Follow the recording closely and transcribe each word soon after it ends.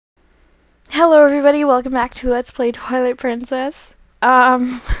Hello everybody, welcome back to Let's Play Twilight Princess.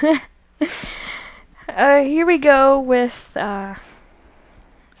 Here we go with,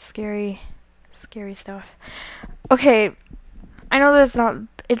 scary stuff. Okay, I know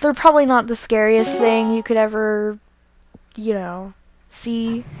they're probably not the scariest thing you could ever,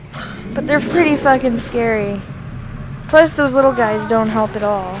 see, but they're pretty fucking scary. Plus, those little guys don't help at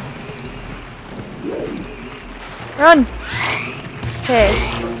all. Run! Okay.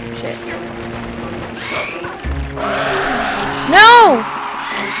 Shit. No!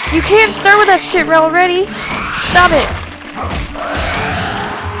 You can't start with that shit already! Stop it!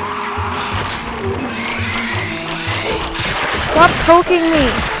 Stop poking me!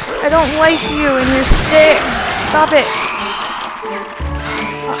 I don't like you and your sticks! Stop it!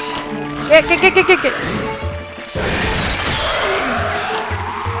 Fuck. Get!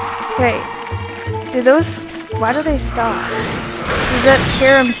 Okay. Why do they stop? Does that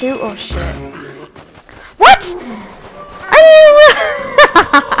scare them too? Oh shit. What?!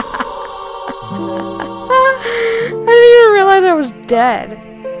 I didn't even realize I was dead.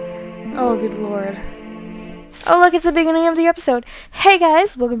 Oh, good lord. Oh, look, it's the beginning of the episode. Hey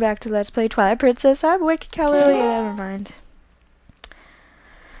guys, welcome back to Let's Play Twilight Princess. I'm AwakenedCallaLilly. Never mind.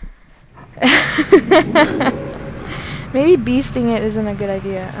 Maybe beasting it isn't a good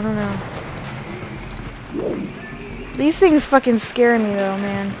idea. I don't know. These things fucking scare me though,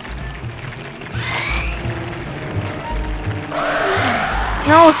 man.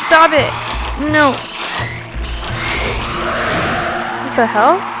 No, stop it! No. What the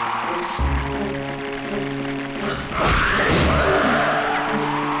hell?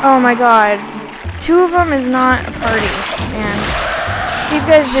 Oh my god. Two of them is not a party, man. These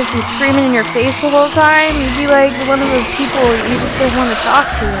guys just be screaming in your face the whole time. You'd be like one of those people you just don't want to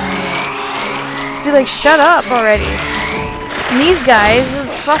talk to anymore. Just be like, shut up already. And these guys,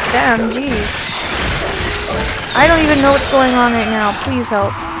 fuck them, jeez. I don't even know what's going on right now. Please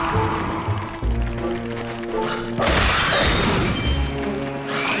help.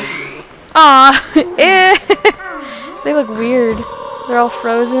 Aw, they look weird. They're all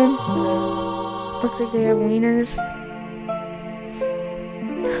frozen. Looks like they have wieners.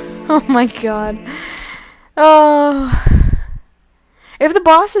 Oh my god. Oh. If the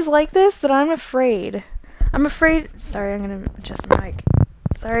boss is like this, then I'm afraid. Sorry, I'm gonna adjust the mic.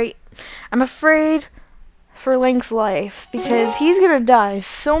 Sorry. I'm afraid for Link's life, because he's gonna die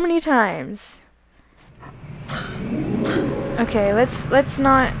so many times. Okay, let's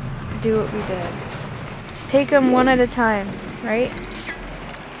not do what we did. Just take them one at a time, right?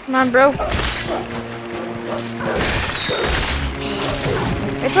 Come on, bro.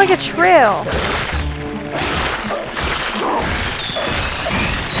 It's like a trail.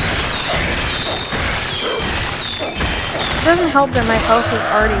 It doesn't help that my health is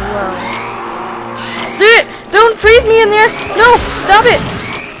already low. Sit! Don't freeze me in there! No! Stop it!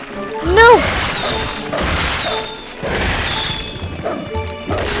 No!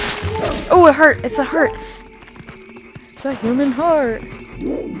 Oh, it hurt! It's a heart! It's a human heart!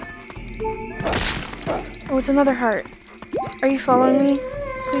 Oh, it's another heart. Are you following me?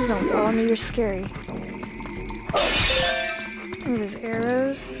 Please don't follow me, you're scary. Oh, there's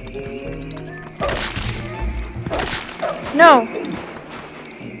arrows. No!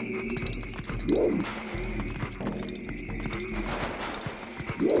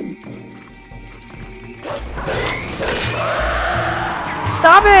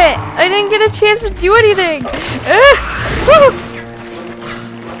 Stop it! I didn't get a chance to do anything! Woo!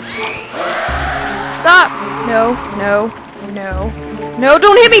 Stop! No,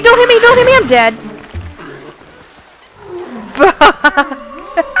 don't hit me, I'm dead!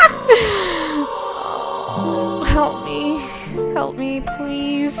 Oh, help me,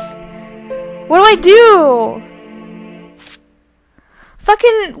 please. What do I do?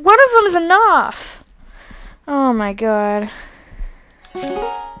 Fucking, one of them is enough! Oh my god.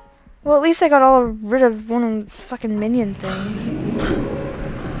 Well, at least I got rid of one of the fucking minion things.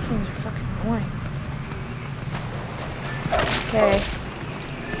 These things are fucking annoying. Okay.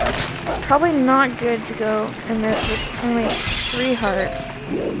 It's probably not good to go in this with only 3 hearts.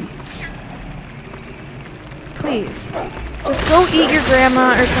 Please. Just go eat your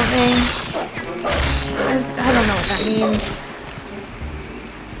grandma or something. I don't know what that means.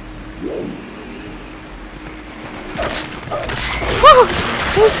 Whoa!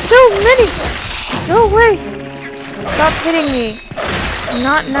 There's so many! Go away! Stop hitting me.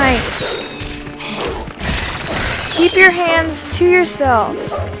 Not nice. Keep your hands to yourself.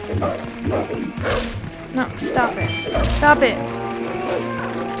 No, stop it. Stop it.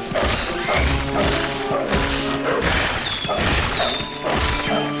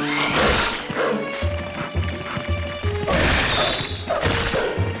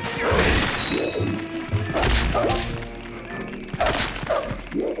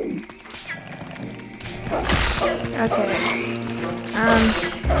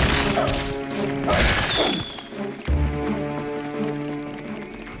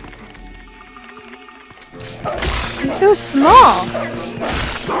 He's so small!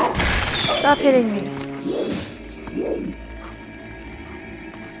 Stop hitting me.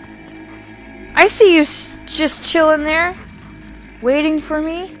 I see you just chilling there, waiting for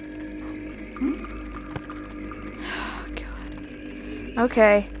me. Oh, God.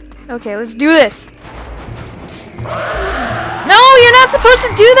 Okay. Okay, let's do this. No, you're not supposed to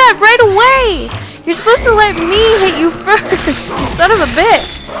do that right away! You're supposed to let me hit you first, you son of a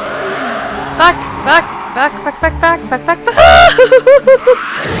bitch! Fuck, fuck, fuck, fuck, fuck, fuck, fuck, fuck, fuck.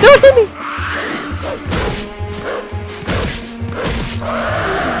 Don't hit me!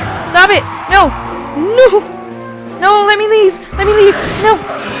 Stop it! No! No! No, let me leave! Let me leave! No!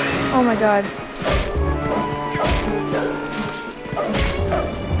 Oh my God.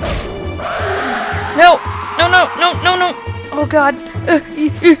 No! No, no, no, no, no! Oh God.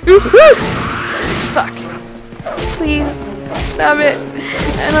 Fuck. Please. Stop it.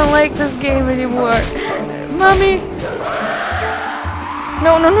 I don't like this game anymore. Mommy.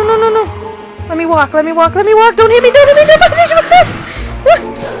 No, no, no, no, no, no. Let me walk, let me walk, let me walk. Don't hit me, don't hit me, don't hit me.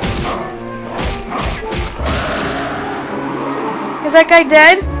 Is that guy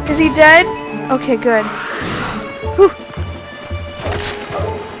dead? Is he dead? Okay, good. Whew.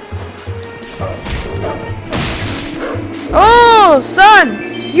 Oh, son!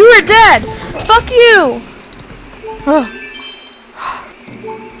 You were dead! Fuck you! Oh.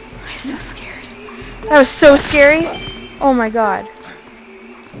 I'm so scared. That was so scary. Oh my God.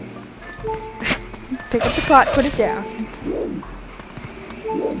 Pick up the pot, put it down.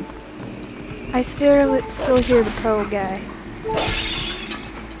 I still hear the Poe guy.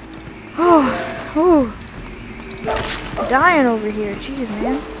 Oh, ooh. I'm dying over here. Jeez,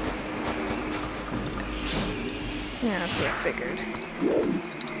 man. Yeah, that's what I figured.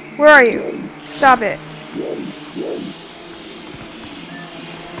 Where are you? Stop it.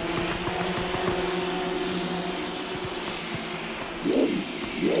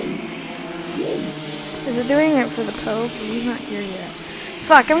 Is it doing it for the Poe? Because he's not here yet.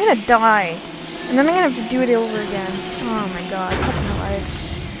 Fuck, I'm gonna die. And then I'm gonna have to do it over again. Oh my God, fuck my life.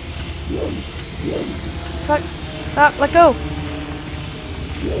 Fuck, stop, let go.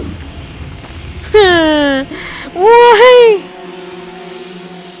 Why?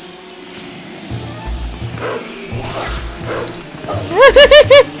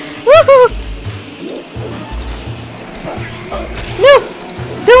 No!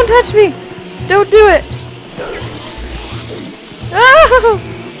 Don't touch me! Don't do it! Oh!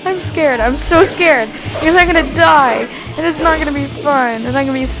 I'm scared. I'm so scared. Because I'm gonna die. And it's not gonna be fun. And I'm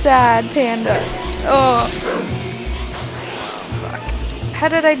gonna be sad, panda. Oh. Fuck. How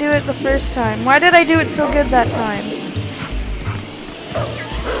did I do it the first time? Why did I do it so good that time?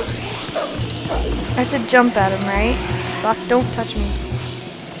 I have to jump at him, right? Fuck, don't touch me.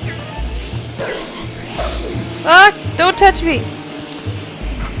 Fuck, don't touch me.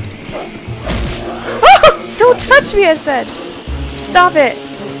 Oh, don't touch me, I said. Stop it.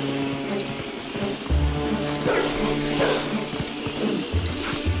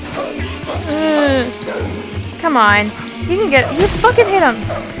 Come on. You can get... You fucking hit him.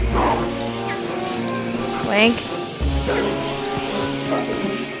 Link.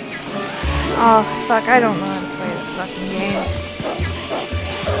 Oh, fuck. I don't know how to play this fucking game.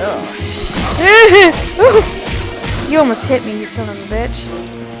 Ugh. You almost hit me, you son of a bitch.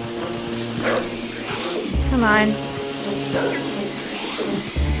 Come on.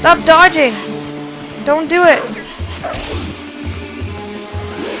 Stop dodging. Don't do it.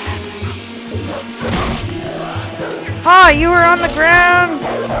 Ah, you were on the ground!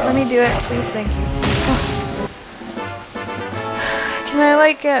 Let me do it, please, thank you. Oh. Can I,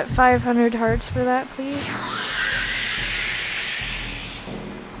 like, get 500 hearts for that, please?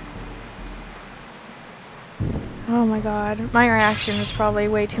 Oh my God, my reaction was probably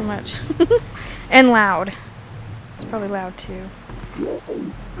way too much. And loud. It's probably loud, too.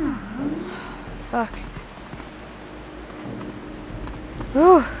 Fuck.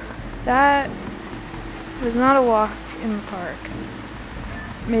 Ooh, that was not a walk in the park.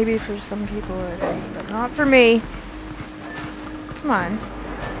 Maybe for some people it is, but not for me. Come on.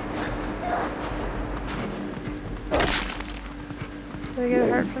 Did I get a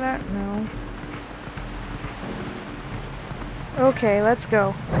heart for that? No. Okay, let's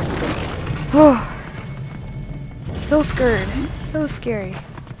go. Oh, so scared. So scary.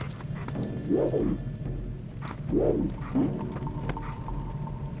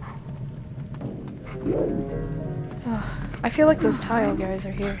 Oh, I feel like those tile guys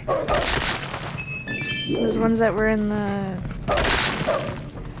are here. Those ones that were in the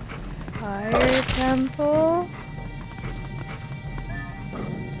Fire temple.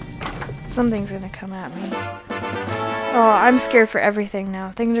 Something's gonna come at me. Oh, I'm scared for everything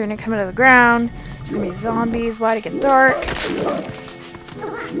now. Things are gonna come out of the ground. There's gonna be zombies. Why'd it get dark?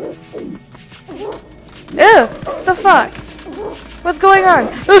 Ew! What the fuck? What's going on?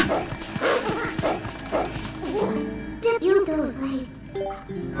 Ugh.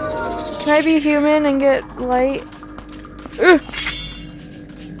 Can I be human and get light? Ugh.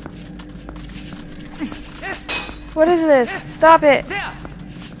 What is this? Stop it!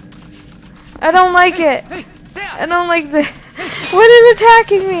 I don't like it! I don't like this. What is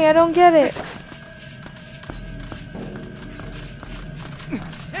attacking me? I don't get it.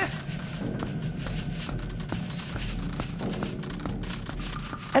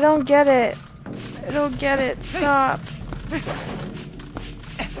 I don't get it. I don't get it. Stop.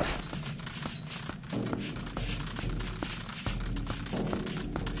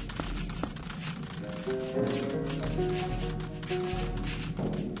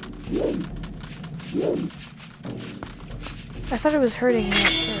 I thought it was hurting me at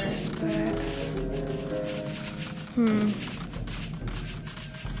first, but...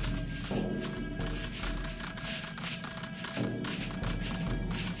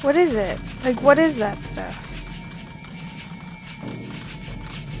 What is it? Like, what is that stuff?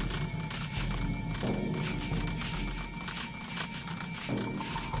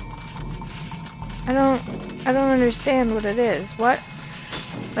 I don't understand what it is. What?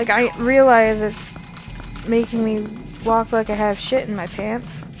 Like, I realize it's making me walk like I have shit in my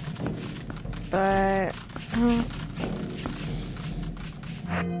pants. But...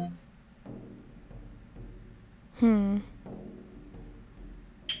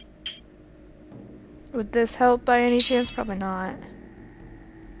 Would this help by any chance? Probably not.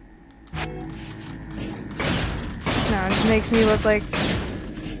 No, it just makes me look like...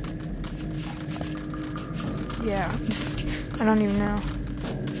 Yeah, I don't even know.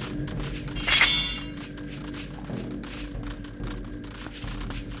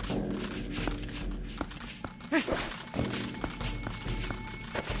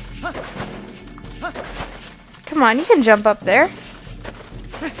 Come on, you can jump up there.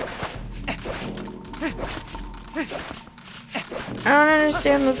 I don't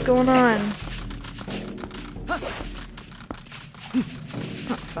understand what's going on.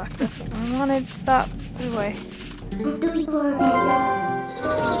 Oh fuck, that's what I wanted. Stop. Get away.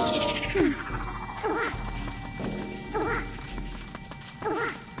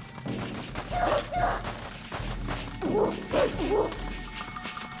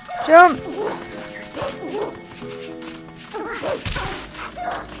 Jump!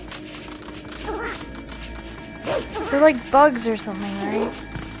 They're like bugs or something, right?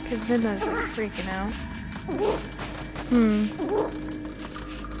 Because Midna's like freaking out.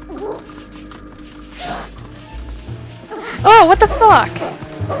 Oh, what the fuck?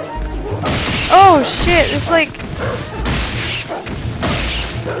 Oh shit, it's like...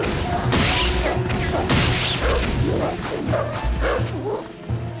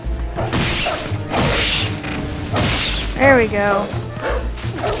 There we go.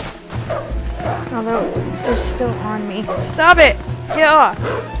 Although, they're still on me. Stop it! Get off!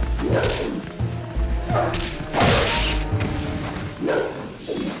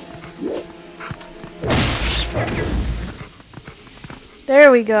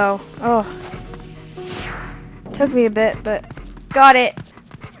 There we go. Oh. Took me a bit, but got it.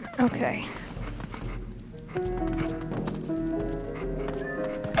 Okay.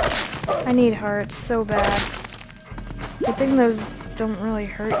 I need hearts so bad. Good thing those don't really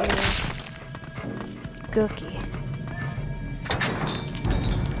hurt you. There's gooky.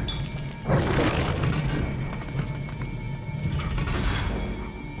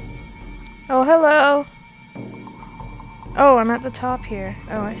 Oh, hello. Oh, I'm at the top here.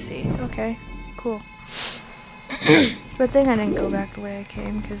 Oh, I see. Okay, cool. Good thing I didn't go back the way I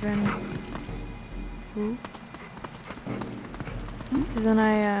came, because then... Because then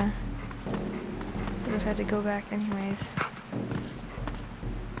I, would have had to go back anyways.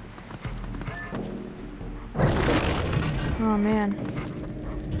 Oh, man.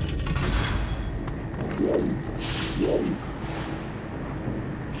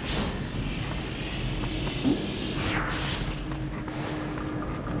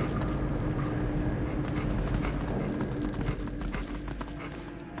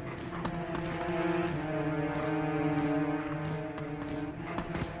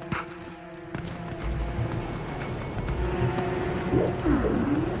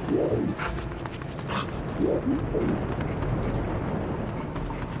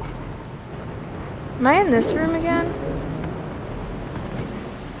 Am I in this room again?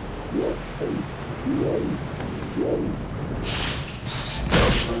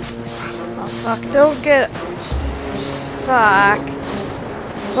 Oh fuck, don't get... Fuck.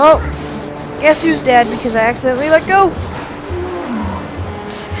 Well, guess who's dead because I accidentally let go?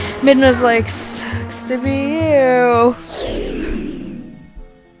 Midna's like, sucks to be you.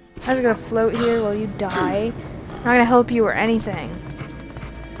 I'm just gonna float here while you die. I'm not gonna help you or anything.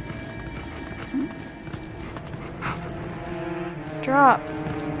 Drop.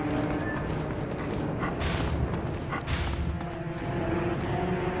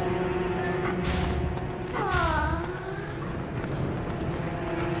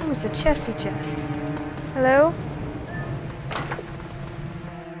 Oh, it's a chesty chest. Hello?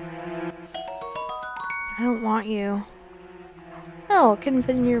 I don't want you. Oh, it couldn't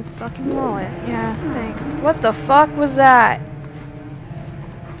fit in your fucking wallet. Yeah, thanks. What the fuck was that?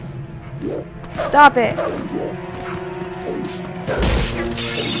 Stop it.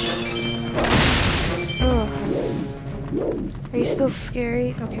 Ugh. Are you still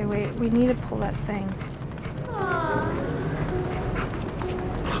scary? Okay, wait. We need to pull that thing.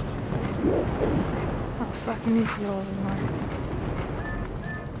 Oh, fuck. It needs to go over more.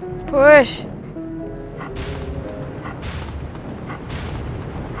 Push!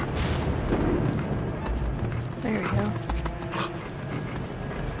 There we go.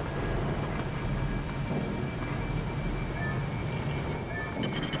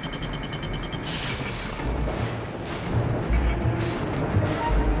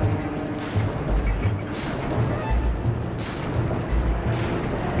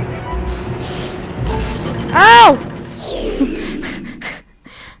 Ow!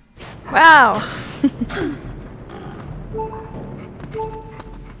 Wow!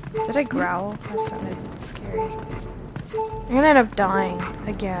 Did I growl? That sounded scary. I'm gonna end up dying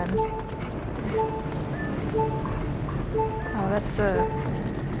again. Oh, that's the...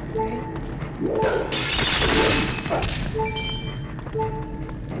 right?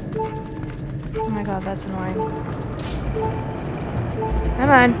 Oh my god, that's annoying. Come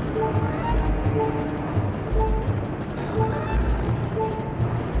on.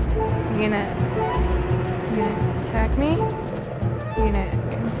 You gonna attack me? You gonna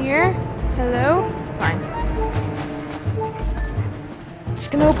come here? Hello? Fine. Just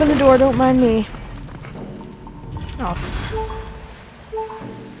gonna open the door, don't mind me. Oh.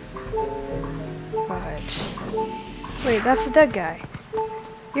 Fudge. Wait, that's the dead guy.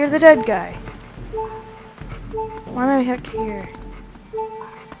 You're the dead guy. Why am I heck here?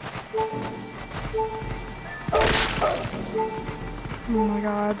 Oh my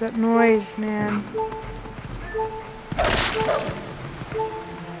god, that noise, man.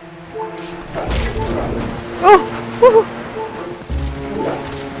 Oh! Woohoo!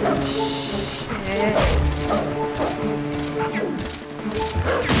 Shit.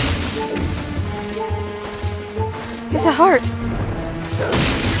 It's a heart!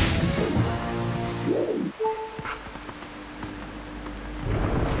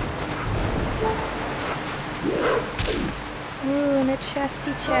 Ooh, and a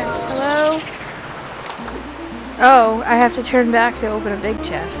chesty chest. Hello? Oh, I have to turn back to open a big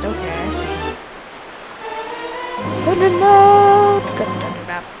chest. Okay, I see.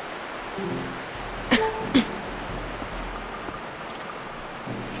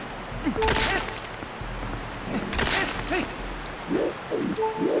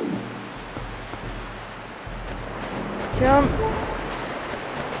 Jump.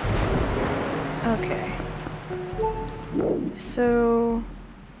 Okay. So...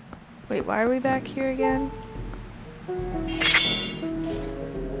 wait, why are we back here again?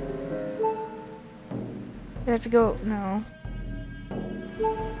 We have to go... no.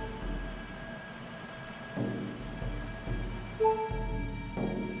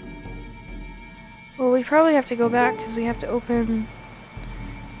 Well, we probably have to go back because we have to open...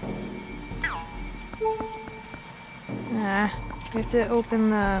 nah. We have to open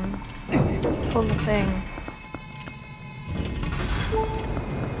the... pull the thing.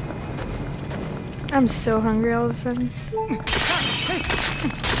 I'm so hungry all of a sudden.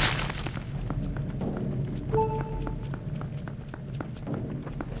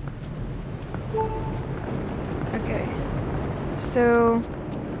 Okay. So...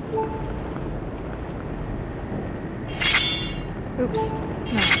 oops.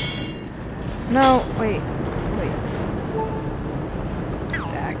 No. No, wait. Wait.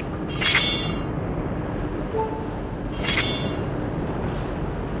 Back.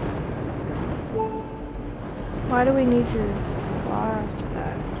 Why do we need to fly after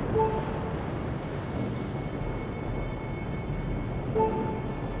that?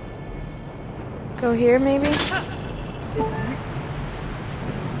 Go here, maybe?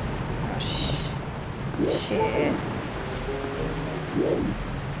 Oh, Shit.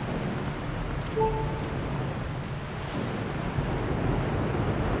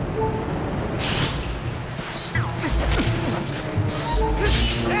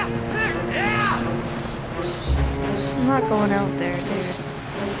 I'm not going out there, dude.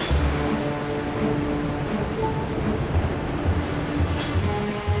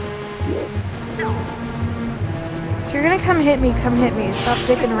 If you're gonna come hit me, come hit me. Stop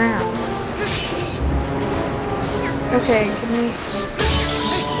dicking around. Okay, can we...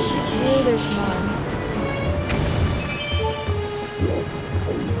 Oh, there's one.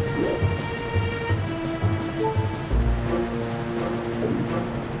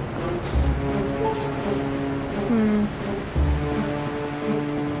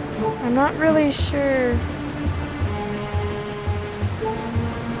 I'm not really sure.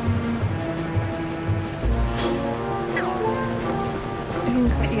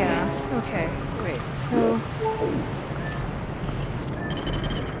 Yeah, okay, wait, so...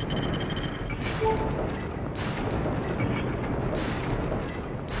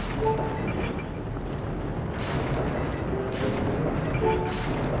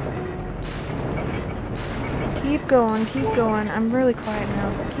 Keep going, keep going. I'm really quiet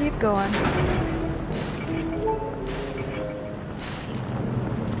now. Keep going.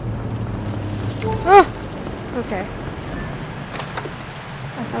 Oh! Okay.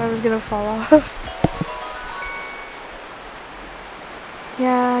 I thought I was gonna fall off.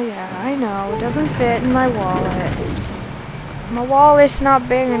 Yeah, I know. It doesn't fit in my wallet. My wallet's not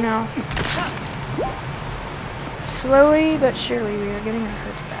big enough. Slowly but surely we are getting our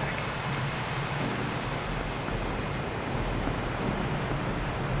hurts back.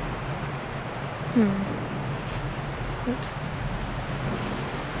 Oops.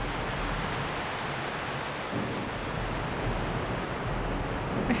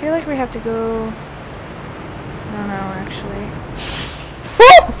 I feel like we have to go... I don't know, actually.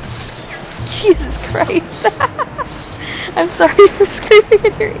 Jesus Christ! I'm sorry for screaming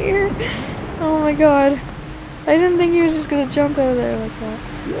in your ear. Oh my god. I didn't think he was just gonna jump out of there like that.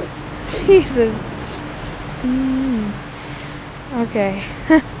 Jesus. Okay.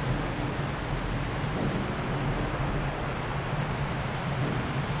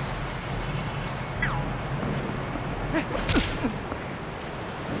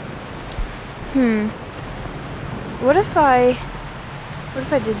 What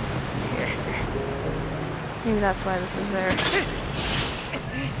if I did here? Maybe that's why this is there.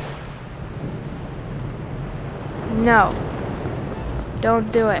 No.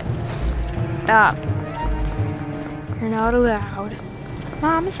 Don't do it. Stop. You're not allowed.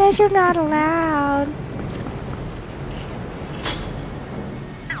 Mama says you're not allowed.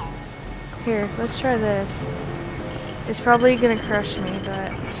 Here, let's try this. It's probably gonna crush me,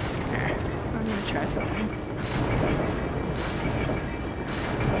 but I'm gonna try something.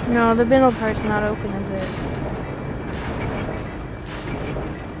 No, the middle part's not open, is it?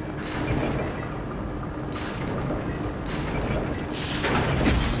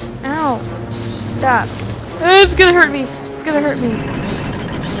 Ow! Stop. It's gonna hurt me! It's gonna hurt me!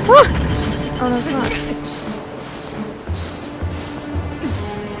 Ah! Oh, no, it's not.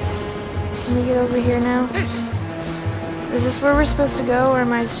 Can we get over here now? Is this where we're supposed to go, or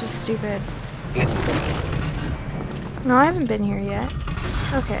am I just stupid? No, I haven't been here yet.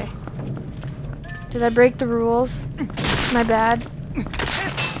 Okay. Did I break the rules? My bad.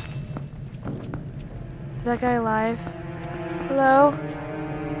 Is that guy alive? Hello?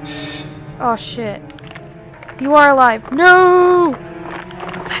 Oh shit. You are alive. No!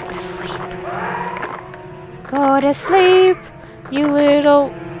 Go back to sleep. Go to sleep, you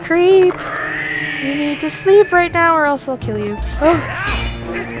little creep. You need to sleep right now or else I'll kill you. Oh,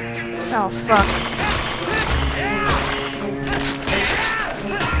 oh fuck.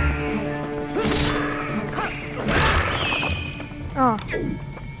 Oh.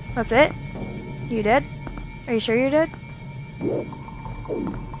 That's it? You dead? Are you sure you're dead?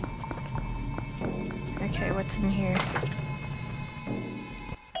 Okay, what's in here?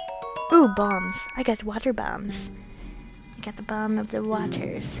 Ooh, bombs. I got water bombs. I got the bomb of the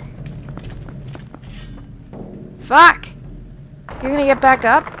waters. Fuck! You're gonna get back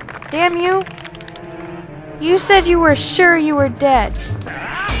up? Damn you! You said you were sure you were dead.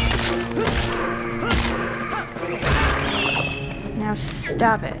 Now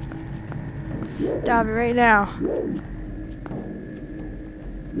stop it. Stop it right now.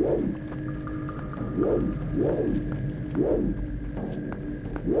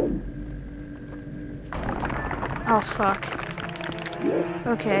 Oh fuck.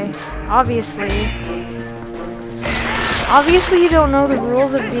 Okay. Obviously you don't know the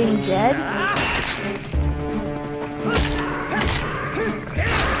rules of being dead.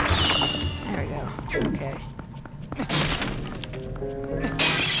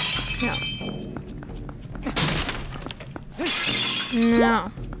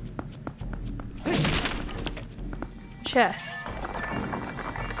 No. Chest.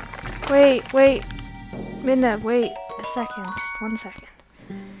 Wait. Midna, wait a second. Just 1 second.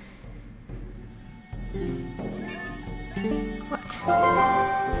 What?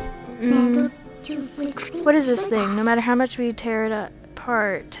 What is this thing? No matter how much we tear it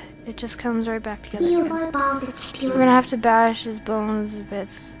apart, it just comes right back together again. We're gonna have to bash his bones to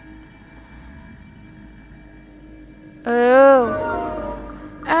bits.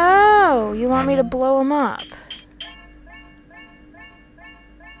 Oh, you want me to blow him up?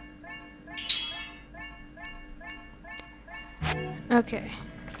 Okay.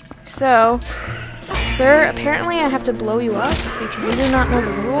 So, sir, apparently I have to blow you up because you do not know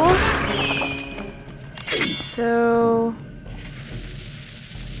the rules. So,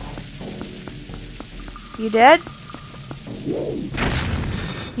 you dead?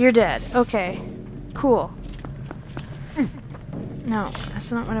 You're dead. Okay. Cool. No,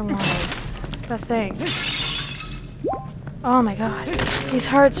 that's not what I wanted. But thanks. Oh my god. These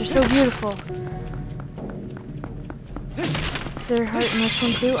hearts are so beautiful. Is there a heart in this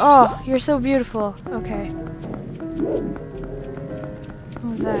one too? Oh, you're so beautiful. Okay.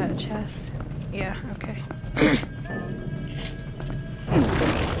 What was that? A chest? Yeah, okay.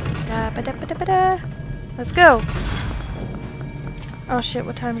 Let's go! Oh shit,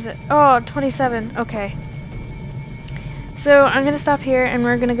 what time is it? Oh, 27. Okay. So, I'm gonna stop here and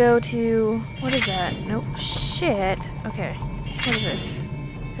we're gonna go to... What is that? Nope. Shit. Okay. What is this?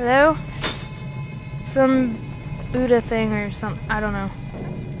 Hello? Some Buddha thing or something. I don't know.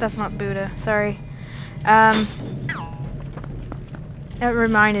 That's not Buddha. Sorry. That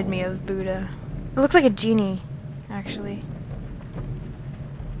reminded me of Buddha. It looks like a genie, actually.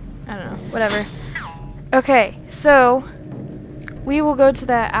 I don't know. Whatever. Okay, so... We will go to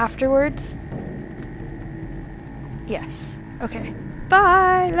that afterwards. Yes. Okay.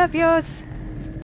 Bye! Love yous!